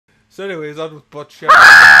So anyways, on with butt shit.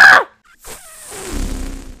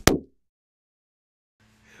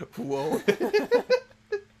 Whoa.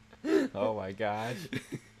 Oh my gosh.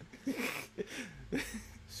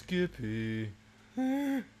 Skippy.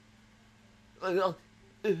 So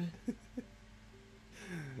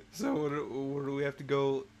where do we have to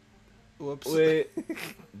go? Whoops. Wait,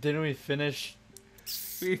 didn't we finish?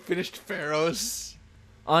 We finished Pharaohs.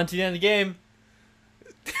 On to the end of the game.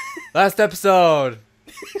 Last episode.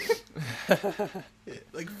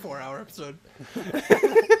 Like 4-hour episode.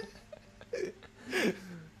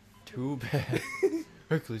 Too bad.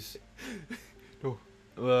 Hercules. No.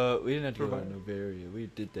 Well, we didn't have to go to Novaria. We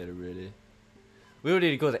did that already. We would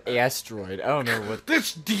need to go to the asteroid. I don't know what.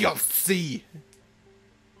 This DLC.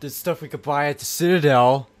 There's stuff we could buy at the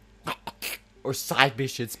Citadel. Or side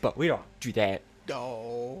missions, but we don't do that.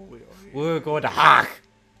 No. We don't. We're going to Hawk.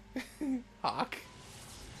 Hawk.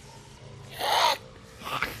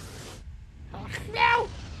 No.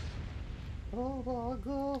 Oh my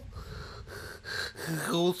god.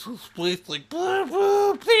 Goes to space like blah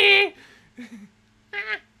blah blah.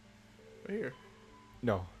 Right here.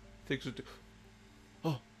 No. Things are.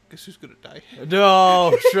 Oh, guess who's gonna die?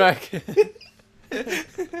 No, Shrek.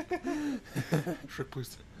 Shrek,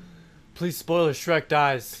 please. Please spoiler, Shrek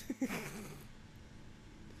dies.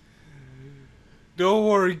 Don't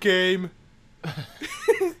worry, game.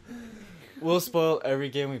 We'll spoil every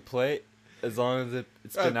game we play as long as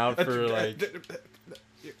it's been out for like.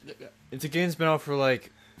 If the game's been out for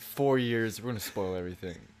like 4 years, we're gonna spoil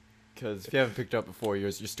everything. Because if you haven't picked it up in 4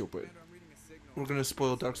 years, you're stupid. We're gonna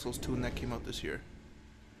spoil Dark Souls 2 and that came out this year.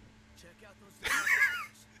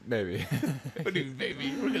 Maybe. What do you mean,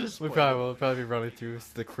 maybe? We're gonna spoil We probably will probably be running through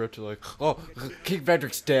the crypt like, oh, King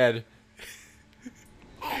Vendrick's dead.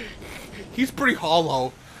 He's pretty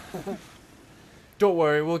hollow. Don't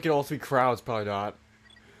worry, we'll get all 3 crowns. Probably not.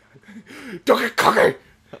 Don't get cocky!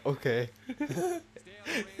 Okay.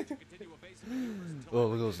 Oh,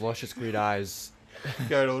 look at those luscious green eyes.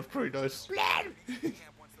 Yeah, I know, it's pretty nice.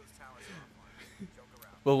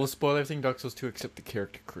 Well, we'll spoil everything Dark Souls 2 except the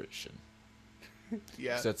character creation.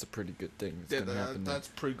 Yeah. So that's a pretty good thing that's gonna happen there. That's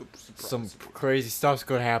pretty good surprise. Some crazy stuff's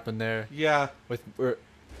gonna happen there. Yeah. With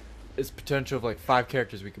it's potential of like 5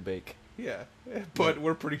 characters we could make. Yeah. But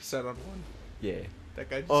we're pretty set on one. Yeah. That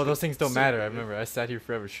guy just Oh, those things don't so matter. good. I remember I sat here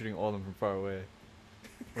forever shooting all of them from far away.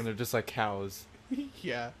 When they're just like cows.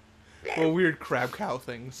 Yeah. Well, weird crab cow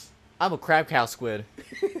things. I'm a crab cow squid.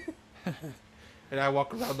 And I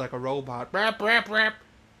walk around like a robot. Rap, rap, rap.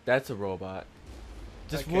 That's a robot.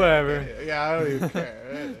 Just I can't- whatever. Yeah, I don't even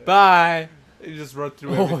care. Bye. You just run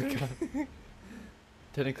through Oh my everything. god.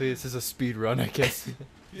 Technically, this is a speed run, I guess.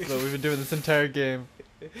 So we've been doing this entire game.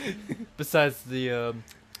 Besides the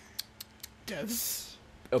Deaths.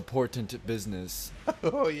 important business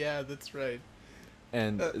Oh yeah, that's right.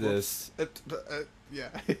 and this Yeah.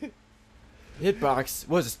 hitbox.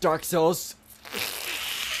 What is this? Dark Souls?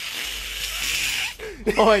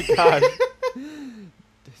 Oh my god.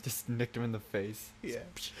 Just nicked him in the face. Yeah.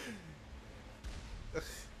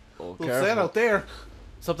 Oh, Little sand careful. out there.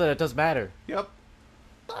 Something that does matter. Yep.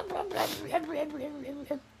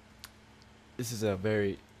 This is a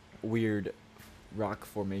very weird rock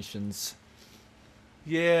formations.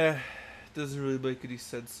 Yeah. Doesn't really make any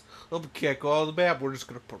sense. Well, we can't go on the map. We're just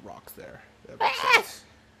gonna put rocks there. That makes sense.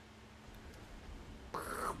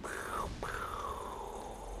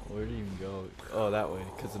 Where do you even go? Oh, that way,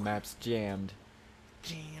 because the map's jammed.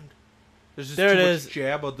 Jammed. There's just There too it much is.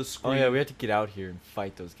 jam on the screen. Oh yeah, we have to get out here and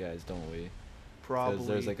fight those guys, don't we? Probably. Because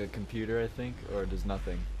there's like a computer, I think, or there's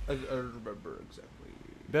nothing. I don't remember exactly.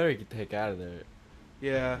 You better get the heck out of there.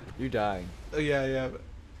 Yeah. You're dying. Yeah, yeah. But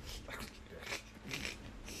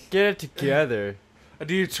Get it together. I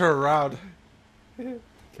need to turn around. God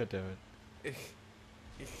damn it.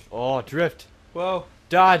 Oh, drift. Well,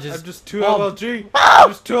 Dodges. I'm just 2 Oh. LLG. I'm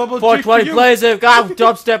just 2 LLG 420 for you. plays it. God,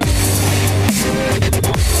 jump step.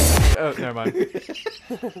 Oh, never mind.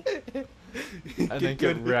 I think get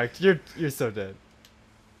good. wrecked. You're so dead.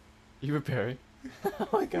 You repairing? Oh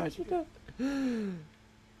my gosh, you're dead.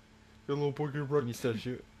 Your little boy get Can wrecked. you still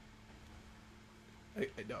shoot? I don't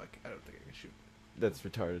think I can shoot. That's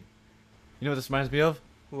retarded. You know what this reminds me of?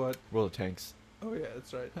 What? World of Tanks. Oh yeah,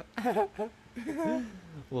 that's right.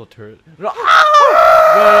 Little turret. Run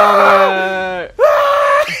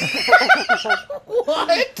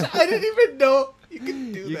What? I didn't even know you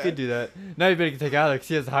could do You that. could do that. Now you better take Alex.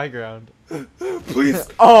 He has high ground. Please.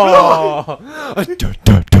 Oh!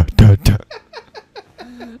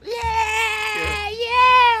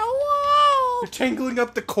 Yeah, whoa! You're tangling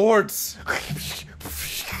up the cords.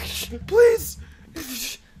 Please.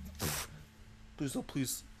 Please, oh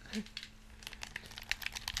please.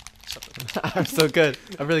 I'm so good.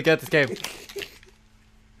 I'm really good at this game.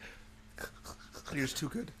 You're just too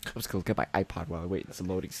good. I'm just gonna get my iPod while I wait. It's a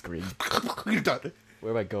loading screen. You're done.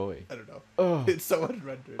 Where am I going? I don't know. Oh. It's so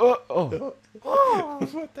unrendered. Oh.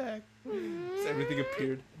 What the heck? Everything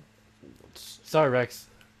appeared. Sorry, Wrex.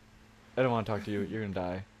 I don't want to talk to you. You're gonna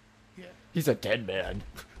die. Yeah. He's a dead man.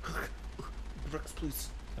 Wrex, please.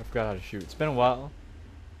 I forgot how to shoot. It's been a while.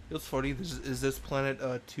 It's funny. Is this planet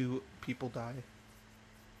 2 people die?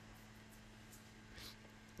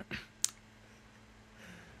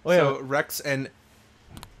 Oh yeah. So Wrex and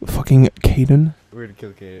fucking Caden. We're gonna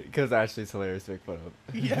kill Kate because actually it's hilarious to make fun of.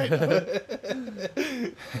 Yeah. I know.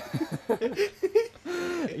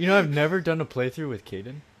 You know, I've never done a playthrough with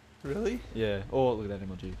Caden. Really? Yeah. Oh, look at that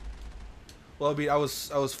emoji. Well, I mean, I was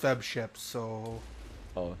Feb Ship, so.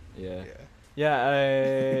 Oh, yeah. Yeah.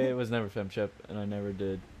 Yeah, I was never femship, and I never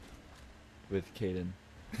did with Caden.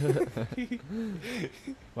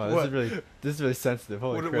 Wow, this is really sensitive.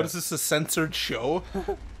 Holy crap. What is this, a censored show?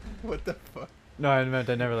 What the fuck? No, I meant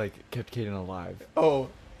I never like kept Caden alive. Oh,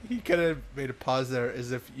 he kind of made a pause there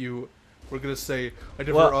as if you were gonna say I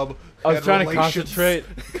never Well, I was trying to relations. concentrate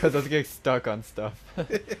because I was getting stuck on stuff.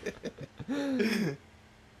 You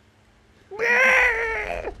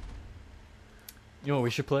know what we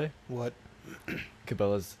should play? What?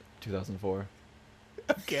 Cabela's 2004.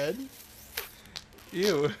 Again?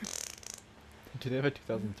 Ew. Do they have a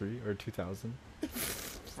 2003 or 2000?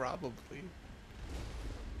 Probably.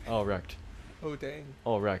 Oh, wrecked. Oh, dang.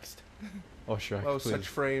 Oh, Rexed. Oh, Shrek, Oh, please. such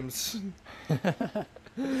frames.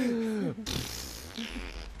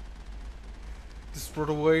 Just run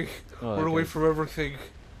away. Oh, Run away okay. from everything.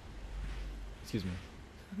 Excuse me.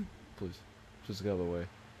 Please. Just get out of the way.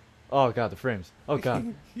 Oh, God, the frames. Oh,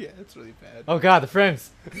 God. Yeah, it's really bad. Oh, God, the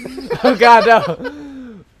frames. Oh, God, no.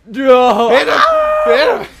 No. Hit him! Hit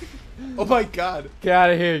him! Oh, my God. Get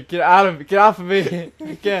out of here. Get out of Get off of me.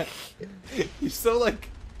 You can't. He's so, like...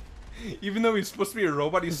 Even though he's supposed to be a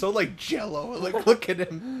robot, he's so, like, jello. Like, look at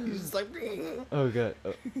him. He's just like... Oh, God.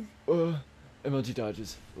 MLG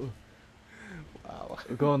dodges. Wow.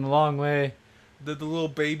 We're going the long way. The little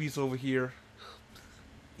babies over here.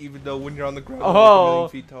 Even though when you're on the ground, Oh, you're like a million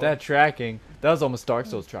feet tall. that tracking. That was almost Dark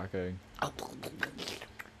Souls tracking.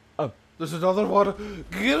 Oh, there's another one.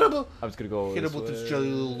 Get him! I'm just gonna go Hit this him with his way. jelly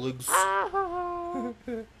little legs.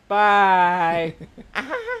 Bye.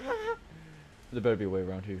 There better be a way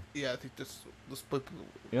around here. Yeah, I think this. You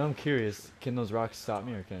know, I'm curious. Can those rocks stop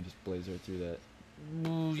me, or can I just blaze right through that?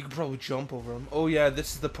 Ooh, you can probably jump over them. Oh yeah,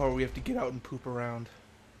 this is the part where we have to get out and poop around.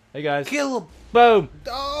 Hey guys. Kill him! Boom.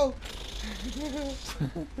 Oh!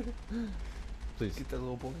 Please. Get that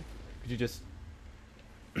little boy. Could you just?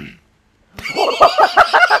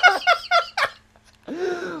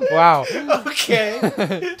 Wow.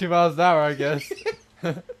 Okay. 2 miles an hour, I guess.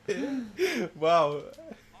 Wow.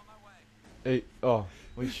 Hey. Oh.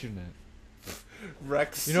 What are you shooting at?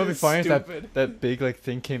 Wrex. You know what'd be funny is stupid. that big like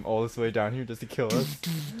thing came all this way down here just to kill us.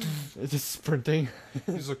 It's just sprinting.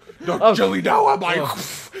 He's like, not Oh. jelly now, am I?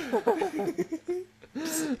 Oh.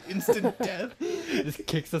 Just instant death. Just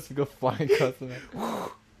kicks us and go flying across the map.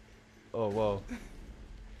 Oh whoa.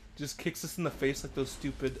 Just kicks us in the face like those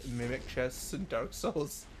stupid mimic chests in Dark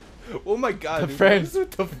Souls. Oh my god, The dude, frames. what is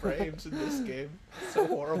with the frames in this game? So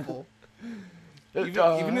horrible.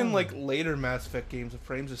 Even in like later Mass Effect games, the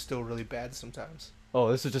frames are still really bad sometimes. Oh,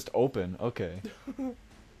 this is just open. Okay.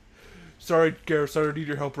 Sorry, Gareth, I need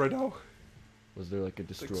your help right now. Was there like a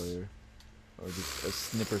destroyer? Or just a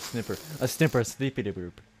snipper? A snipper, sleepy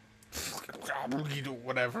boop.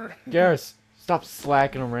 Whatever. Garrus, stop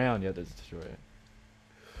slacking around. Yeah, there's a destroyer.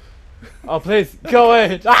 Oh, please, go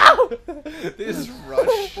away. Ow! They just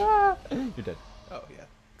rush. You're dead. Oh yeah,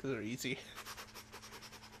 because they're easy.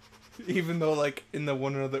 Even though, like, in the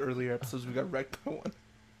one of the earlier episodes, we got wrecked by one.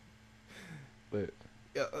 Wait.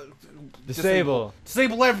 Yeah, Disable.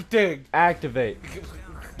 Disable everything! Activate.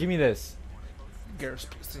 Give me this. Garrus,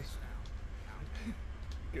 please.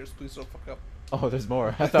 Garrus, please don't fuck up. Oh, there's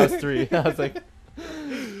more. I thought it was 3. I was like...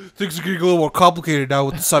 Things are getting a little more complicated now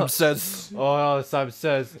with the sub says. Oh, no, the sub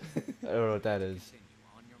says. I don't know what that is.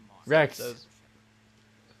 Wrex.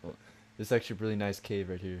 Oh, this is actually a really nice cave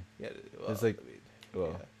right here. Yeah, well, It's like... I mean,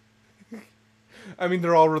 Well. yeah. I mean,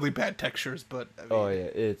 they're all really bad textures, but... I mean, Oh, yeah.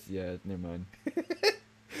 It's... Yeah, never mind.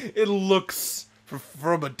 It looks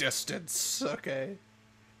from a distance, okay?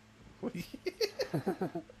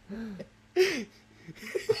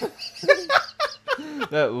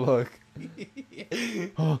 That look.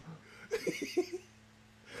 Oh.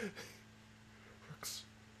 Wrex.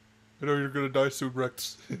 I know you're gonna die soon,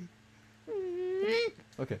 Wrex.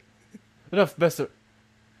 Okay. Enough, Bester.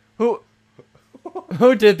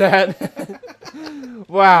 Who did that?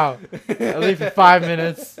 Wow. I leave for 5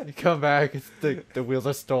 minutes. You come back. It's the wheels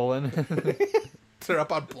are stolen. They're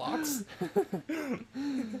up on blocks.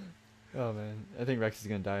 Oh man, I think Wrex is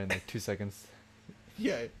gonna die in like 2 seconds.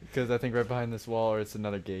 Yeah. Because I think right behind this wall, or it's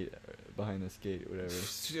another gate behind this gate, whatever.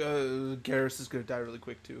 Garrus is gonna die really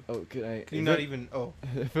quick too. Oh, can you not even? Oh,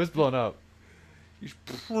 if it was blown up, you should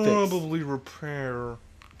probably repair.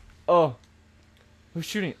 Oh, who's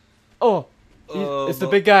shooting? Oh, it's the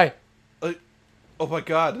big guy. Oh my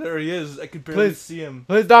God, there he is! I can barely see him.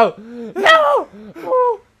 Please no, no!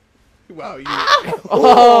 Wow, you.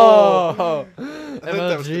 Oh, I thought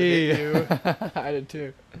that was gonna hit you. I did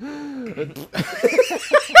too.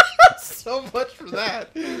 So much for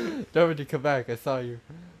that. Don't need to come back. I saw you.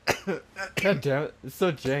 God damn it! It's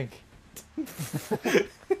so jank.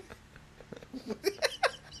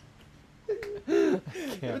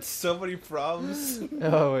 It's so many problems.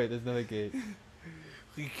 Oh wait, there's another gate.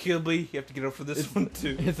 You kill me. You have to get up for this one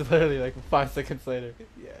too. It's literally like 5 seconds later.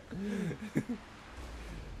 Yeah.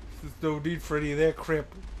 There's no need for any of that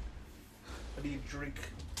crap. I need a drink.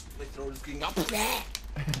 My throat is getting up.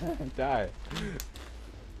 Die.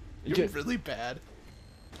 You're really bad.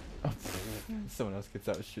 Oh, someone else gets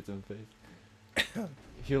out and shoots him in the face.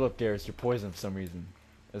 Heal up, Garrus. You're poisoned for some reason.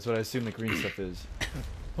 That's what I assume the green stuff is.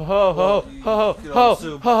 Ho ho ho ho ho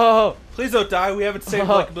ho ho! Please don't die. We haven't saved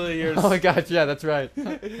like a million years. Oh my God! Yeah, that's right.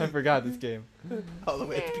 I forgot this game. All the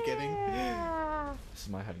way at the beginning. This is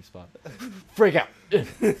my hiding spot. Freak out!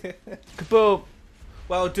 Kaboom!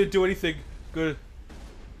 Wow, it didn't do anything. Good.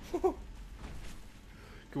 Get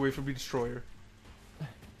away from me, destroyer.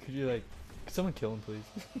 Could you could someone kill him, please?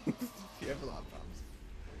 You have a lot of problems.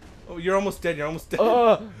 Oh, you're almost dead. You're almost dead.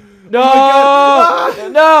 No! Oh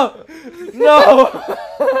No! No!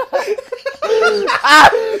 Ah!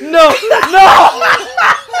 No! No!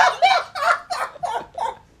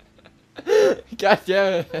 God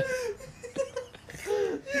damn it!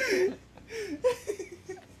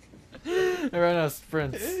 I ran out of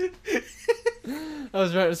sprints. I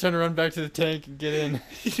was trying to run back to the tank and get in.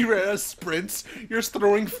 You ran out of sprints? You're just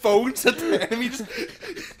throwing phones at the enemy. Just.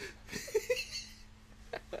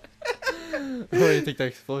 What do you think that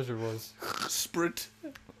explosion was? Sprint.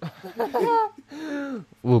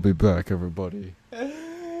 We'll be back, everybody.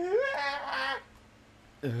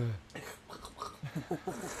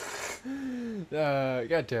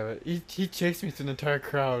 God damn it. He chased me through the entire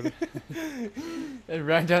crowd. And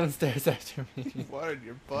ran down the stairs after me. Water in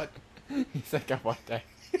your butt. He's like, I want that.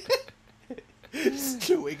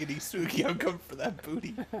 Wiggity swoogie, I'm coming for that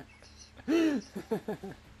booty.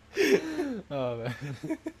 Oh man.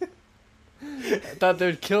 I thought they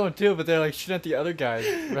would kill him too, but they're like shooting at the other guys.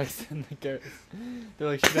 Wrex and the Garrus. They're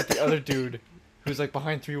like shooting at the other dude who's like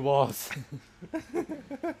behind 3 walls.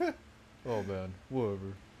 Oh man,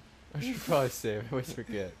 whatever. I should probably save. I always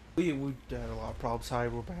forget. We had a lot of problems. Hi,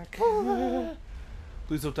 we're back.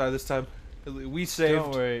 Please don't die this time. We saved.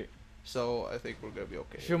 Don't worry. So I think we're gonna be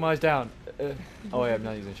okay. Shoot my eyes down. Oh wait, I'm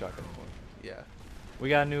not using shotgun anymore. Yeah. We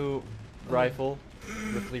got a new rifle.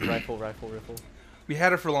 Rifle. We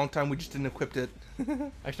had it for a long time. We just didn't equip it.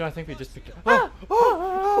 Actually, no, I think we just picked it. You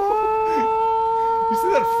see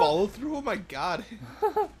that follow through? Oh my God.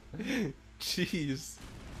 Jeez.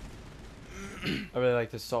 I really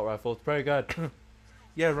like this assault rifle. It's pretty good.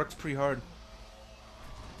 Yeah, Wreck's pretty hard.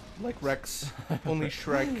 Like Wrex, only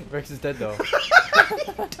Shrek. Wrex is dead though.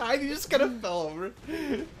 Tiny just kind of fell over.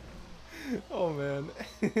 Oh man.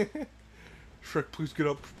 Shrek, please get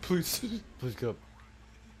up, please. Please get up.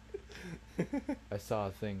 I saw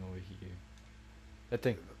a thing over here. That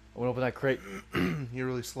thing. I want to open that crate. You're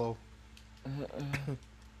really slow.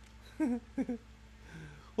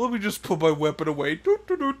 Let me just put my weapon away.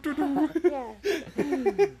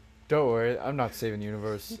 Don't worry, I'm not saving the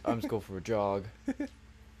universe. I'm just going for a jog.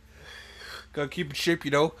 Gotta keep in shape, you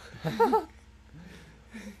know.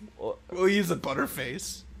 We'll use a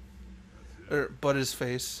butterface. Or Butter's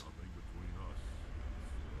face.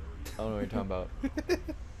 I don't know what you're talking about.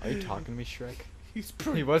 Are you talking to me, Shrek? He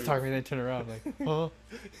was talking to me, then turned around like, huh?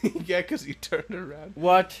 Yeah, because he turned around.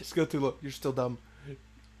 What? Just go too low. You're still dumb.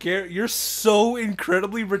 You're so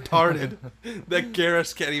incredibly retarded that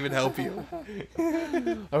Garrus can't even help you. I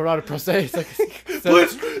don't know how to press A.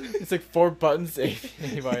 It's like 4 buttons. A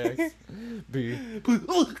by X. B.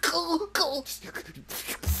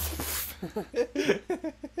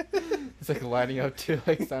 It's like lining up too,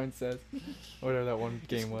 like Simon Says. Whatever that one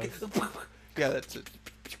game was. Yeah, that's it.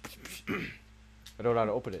 I don't know how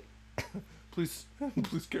to open it. Please,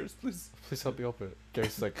 Garrus, please. Please help me open it.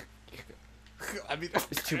 Garrus is like, I mean,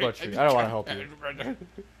 it's too much for me. I don't want to help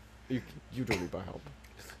you. You don't need my help.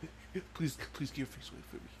 Please get your face away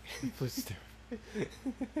from me. Please stay.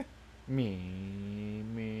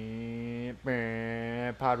 Me,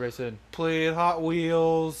 pod racing. Playing Hot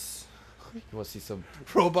Wheels. You want to see some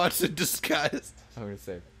Robots in disguise. I'm gonna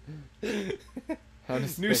say.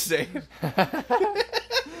 New save.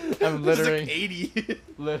 I'm This is littering, like 80.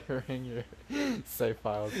 littering your save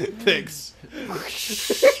files. Thanks.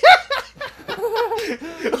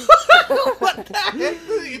 What the heck?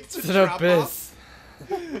 It's It's an abyss.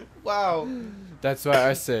 Wow. That's why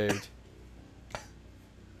I saved.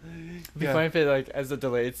 It'd be Yeah. funny if it like as a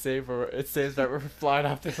delayed save or it saves that we're flying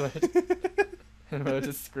off the ledge and we're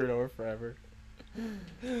just screwed over forever.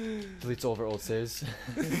 Deletes all of our old saves.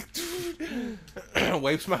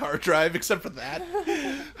 Wipes my hard drive except for that.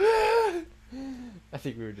 I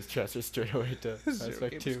think we would just transfer straight away to Mass Zero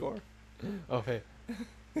Effect game 2. score. Oh hey.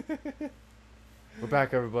 We're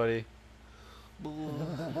back, everybody.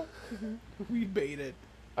 We made it.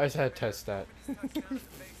 I just had to test that.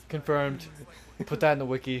 Confirmed. Put that in the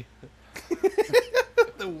wiki.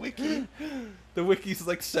 The wiki. The wiki's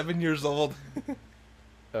like 7 years old.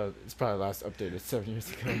 It's probably last updated 7 years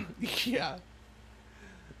ago. Yeah.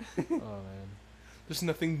 Oh man. There's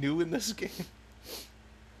nothing new in this game.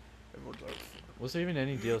 Everyone's like, Was there even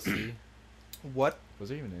any DLC? what? Was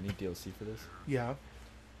there even any DLC for this? Yeah.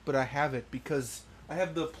 But I have it because I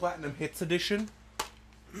have the Platinum Hits Edition.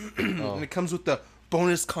 Oh. And it comes with the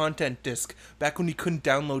bonus content disc. Back when you couldn't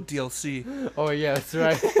download DLC. Oh yeah, that's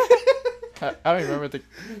right. I don't even remember what the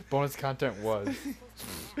bonus content was.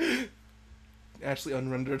 Actually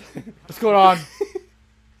unrendered. What's going on?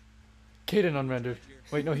 Caden unrendered.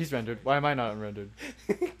 Wait, no, he's rendered. Why am I not unrendered?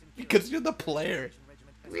 Because you're the player.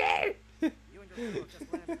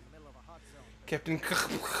 Captain.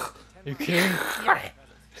 You kidding?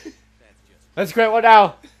 That's great. What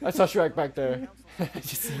now? I saw Shrek back there.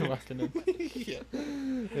 Just see him walking in. Yeah.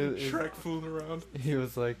 Shrek fooling around. He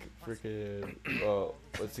was like freaking.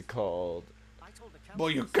 What's it called? Boy,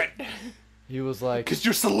 you cut. He was like. Because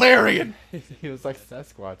you're Solarian. He was like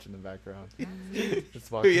Sasquatch in the background.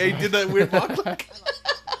 Just Yeah, he did that weird walk like.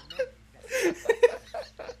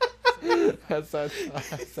 That's I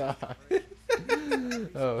saw.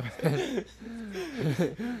 Oh.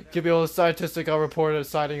 Give me all the scientific. I'll report a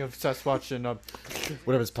sighting of Sasquatch and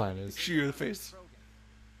whatever his plan is. Shoot you in the face.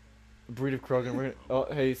 Breed of Krogan. We're gonna,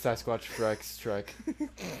 oh, hey, Sasquatch, Wrex, Shrek.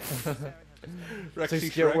 Things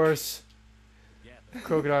Rexy get Shrek. worse.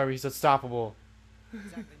 Krogan army, he's unstoppable.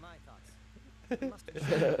 He'd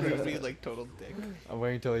be like total dick. I'm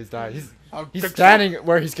waiting until he's died. He's I'm standing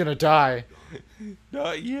where he's gonna die.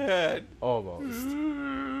 Not yet. Almost.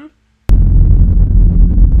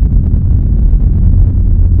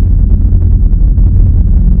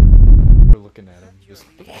 We're looking at him. Just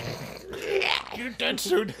You're dead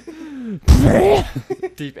soon.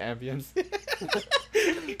 deep ambience.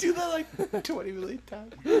 You do that like 20 million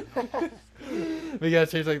times. We gotta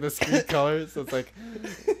change like the screen color so it's like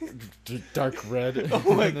dark red.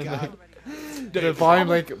 Oh my And then, god. like, the volume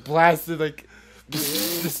like blasted like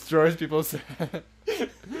destroys people's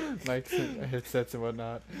mics and headsets and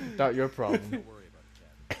whatnot. Not your problem.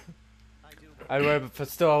 I'd worry if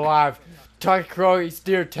it's still alive. Talking Crow, he's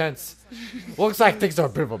deer tense. Looks like things are a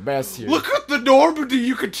bit of a mess here. Look at the Normandy.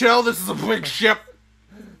 You can tell this is a big ship.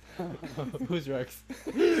 Who's Wrex?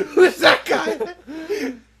 Who's that guy?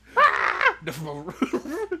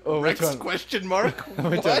 Oh, which Rex one? question mark?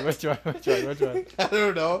 Which What? one? Which one? Which one? Which one? I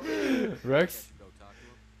don't know. Wrex?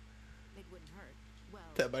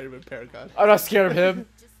 That might have been Paragon. I'm not scared of him.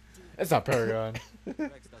 It's not Paragon.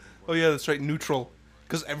 Oh yeah, that's right. Neutral.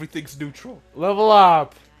 Because everything's neutral. Level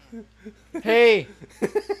up. Hey,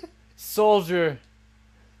 soldier.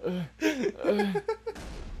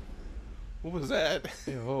 What was that?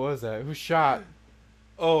 Yeah, what was that? Who shot?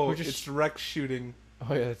 Oh, Who just it's Rex shooting.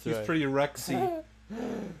 Oh yeah, that's He's right. pretty Rexy.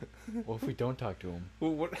 Well, if we don't talk to him,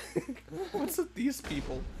 Well, what? What's with these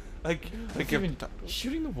people? Like he's if- even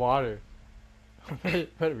shooting the water. What a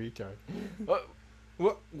retard. What?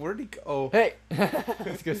 Where'd he go? Oh. Hey, I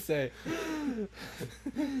was gonna say.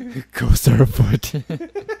 Ghosts are afoot.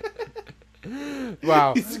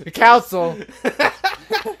 Wow, the council.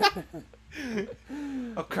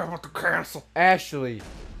 I'll come with the castle. Ashley.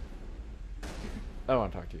 I don't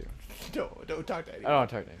want to talk to you. No, don't talk to I anyone. don't want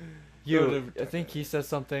to talk to you. Don't You, ever I talk think he says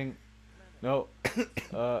something. No.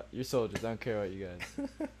 You're soldiers. I don't care about you guys.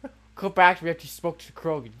 Go back. We actually spoke to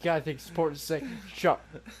Krogan. You gotta think it's important to say. Shut.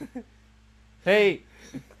 Hey.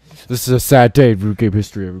 This is a sad day in Root Game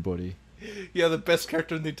history, everybody. Yeah, the best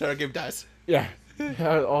character in the entire game dies. Yeah.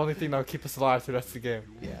 The only thing that'll keep us alive through the rest of the game.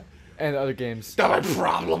 Yeah. And other games. Not my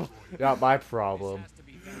problem. Not my problem.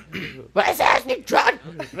 My assassin truck!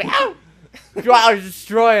 You ought to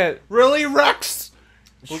destroy it! Really, Wrex?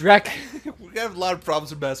 Shrek! We have a lot of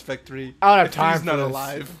problems with Mass Effect 3. I don't have time He's for not this.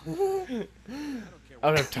 alive. I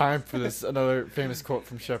don't have time for this. Another famous quote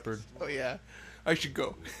from Shepard. Oh yeah, I should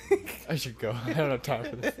go. I should go. I don't have time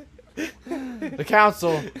for this. The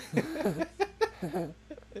council!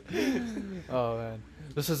 Oh man.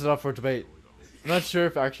 This is enough for debate. I'm not sure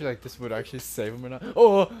if actually like this would actually save him or not.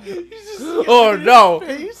 Oh! Oh no!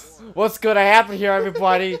 What's gonna happen here,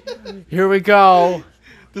 everybody? Here we go!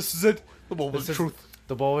 This is it. The moment of truth.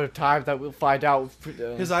 The moment of time that we'll find out.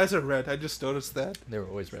 His eyes are red. I just noticed that. They were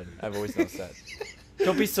always red. I've always noticed that.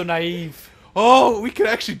 Don't be so naive. Oh, we can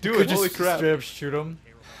actually do it. Holy just crap. straight up shoot him.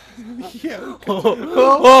 Yeah.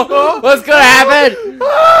 What's gonna happen?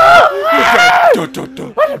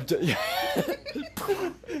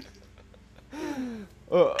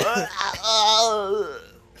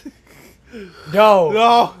 No.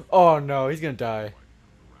 No. Oh no, he's gonna die.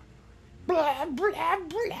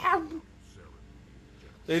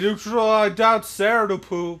 They neutralized down Sarah to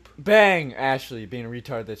poop. Bang! Ashley, being a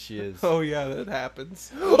retard that she is. Oh yeah, that happens.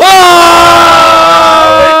 Oh!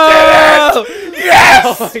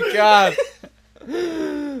 Yes! Oh my god.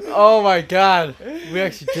 Oh my god. We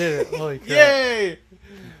actually did it. Holy crap. Yay!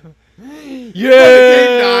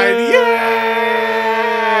 Yeah! Died.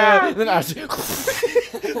 Yeah! And then Ashley.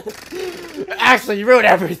 Ashley, you ruined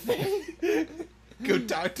everything. Go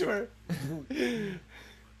talk to her.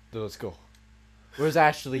 Let's go. Where's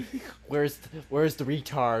Ashley? Where's the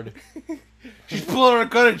retard? She's pulling her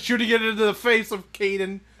gun and shooting it into the face of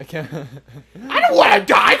Caden. I can't. I don't want to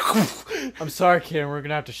die. I'm sorry, Caden. We're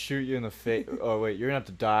gonna have to shoot you in the face. Oh wait, you're gonna have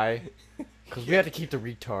to die. Cause we have to keep the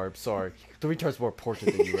retard. Sorry, the retard's more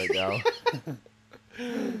important than you right now.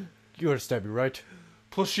 You understand me, right?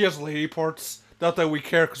 Plus, she has lady parts. Not that we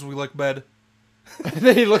care, cause we like bed. And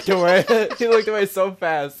then he looked away. He looked away so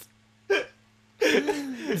fast.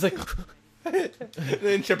 He's like. And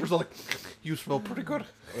then Shepard's like, "You smell pretty good."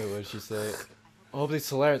 Wait, what did she say? Oh, these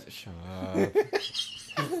hilarious. Shut up.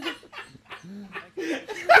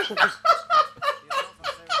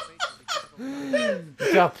 You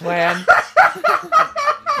got a plan?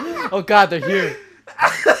 Oh god, they're here.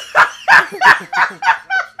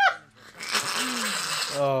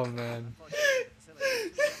 Oh man.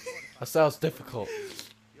 That sounds difficult.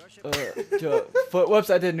 Whoops,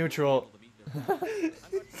 I did neutral.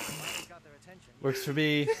 Works for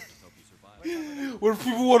me. What if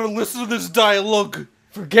people want to listen to this dialogue?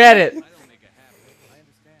 Forget it.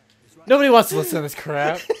 Nobody wants to listen to this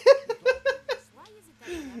crap.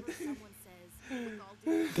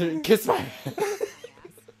 Kiss my.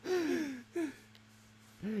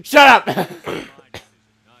 Shut up.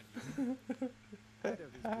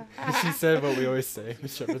 She said what we always say.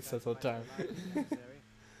 Shepard says all the time.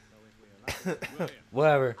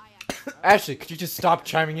 Whatever. Actually, could you just stop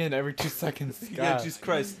chiming in every 2 seconds? God. Yeah, Jesus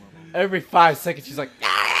Christ. Every 5 seconds, she's like.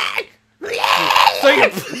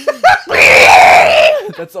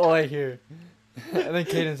 That's all I hear. And then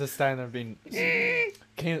Caden's just standing there being.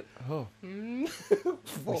 Caden. Oh. We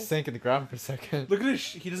sank in the ground for a second. Look at his.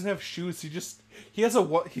 He doesn't have shoes. He has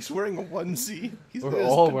a. He's wearing a onesie. We're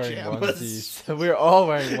all wearing onesies. We're all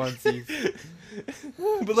wearing onesies.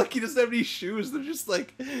 But like, he doesn't have any shoes. They're just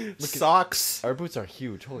like socks. Our boots are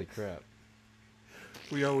huge. Holy crap.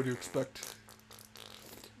 We are what you expect.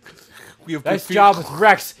 We have nice job with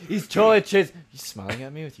Wrex. He's totally chasing. You smiling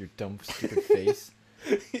at me with your dumb, stupid face?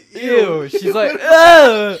 Ew. She's like,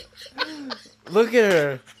 ugh. Look at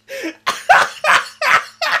her.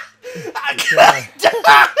 I can't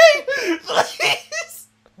die. Please.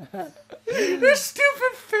 Her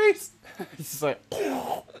stupid face. She's like.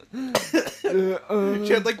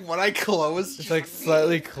 She had like one eye closed. It's like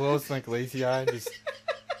slightly closed, like lazy eye, just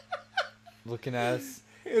looking at us.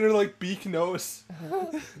 And her like beak nose.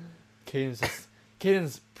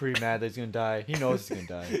 Caden's pretty mad that he's gonna die. He knows he's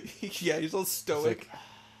gonna die. Yeah, he's all stoic.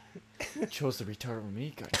 He's like, chose the retard over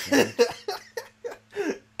me, goddammit.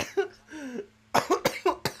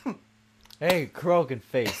 Hey, Krogan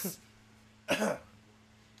face.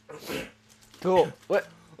 Cool. What?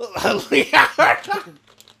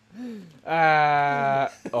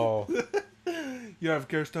 Oh. You don't have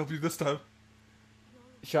cares to help you this time.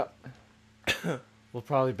 Shut. We'll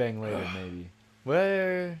probably bang later, maybe.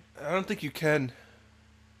 Where? I don't think you can.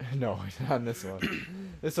 No, not in this one.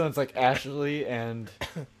 This one's like Ashley and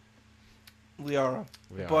Liara.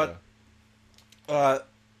 But I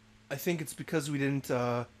think it's because we didn't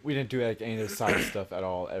do like any of the side stuff at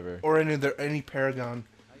all ever. Or any Paragon.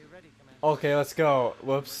 Okay, let's go.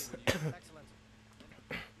 Whoops.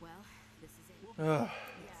 Well, this is it. Yeah,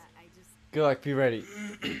 Good luck. Be ready.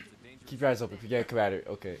 Keep your eyes open. Yeah, commander.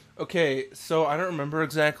 Okay. Okay, so I don't remember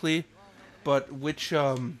exactly, but which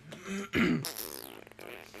So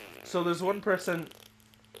there's one person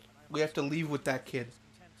we have to leave with that kid.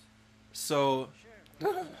 So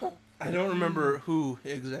I don't remember who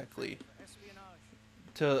exactly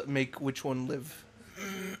to make which one live.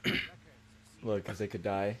 Look, because they could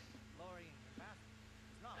die.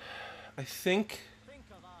 I think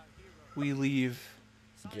we leave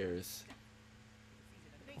Garrus.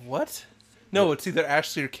 What? No, it's either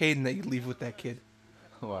Ashley or Caden that you leave with that kid.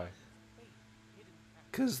 Why?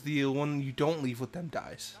 Because the one you don't leave with them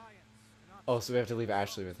dies. Oh, so we have to leave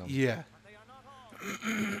Ashley with them. Yeah.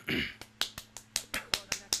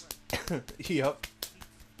 Yep.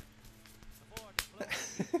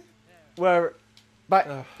 Wherever.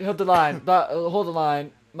 But hold the line. Hold the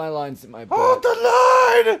line. My line's in my butt. Hold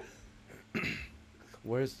the line!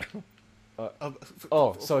 Where's...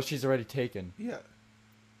 oh, so she's already taken. Yeah.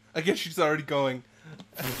 I guess she's already going.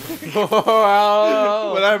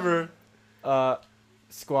 Whatever.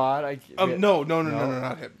 Squad. No,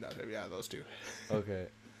 not him. Not him. Yeah, those two. Okay.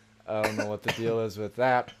 I don't know what the deal is with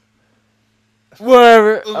that.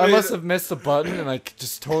 Whatever. I must have missed the button and like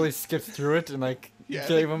just totally skipped through it and like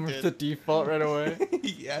gave him the default right away.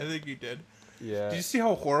 Yeah, I think you did. Yeah. Did you see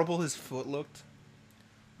how horrible his foot looked?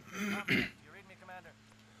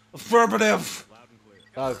 Affirmative.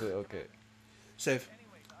 Okay. Save.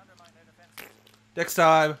 Next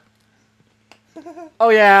time. Oh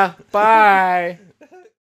yeah. Bye.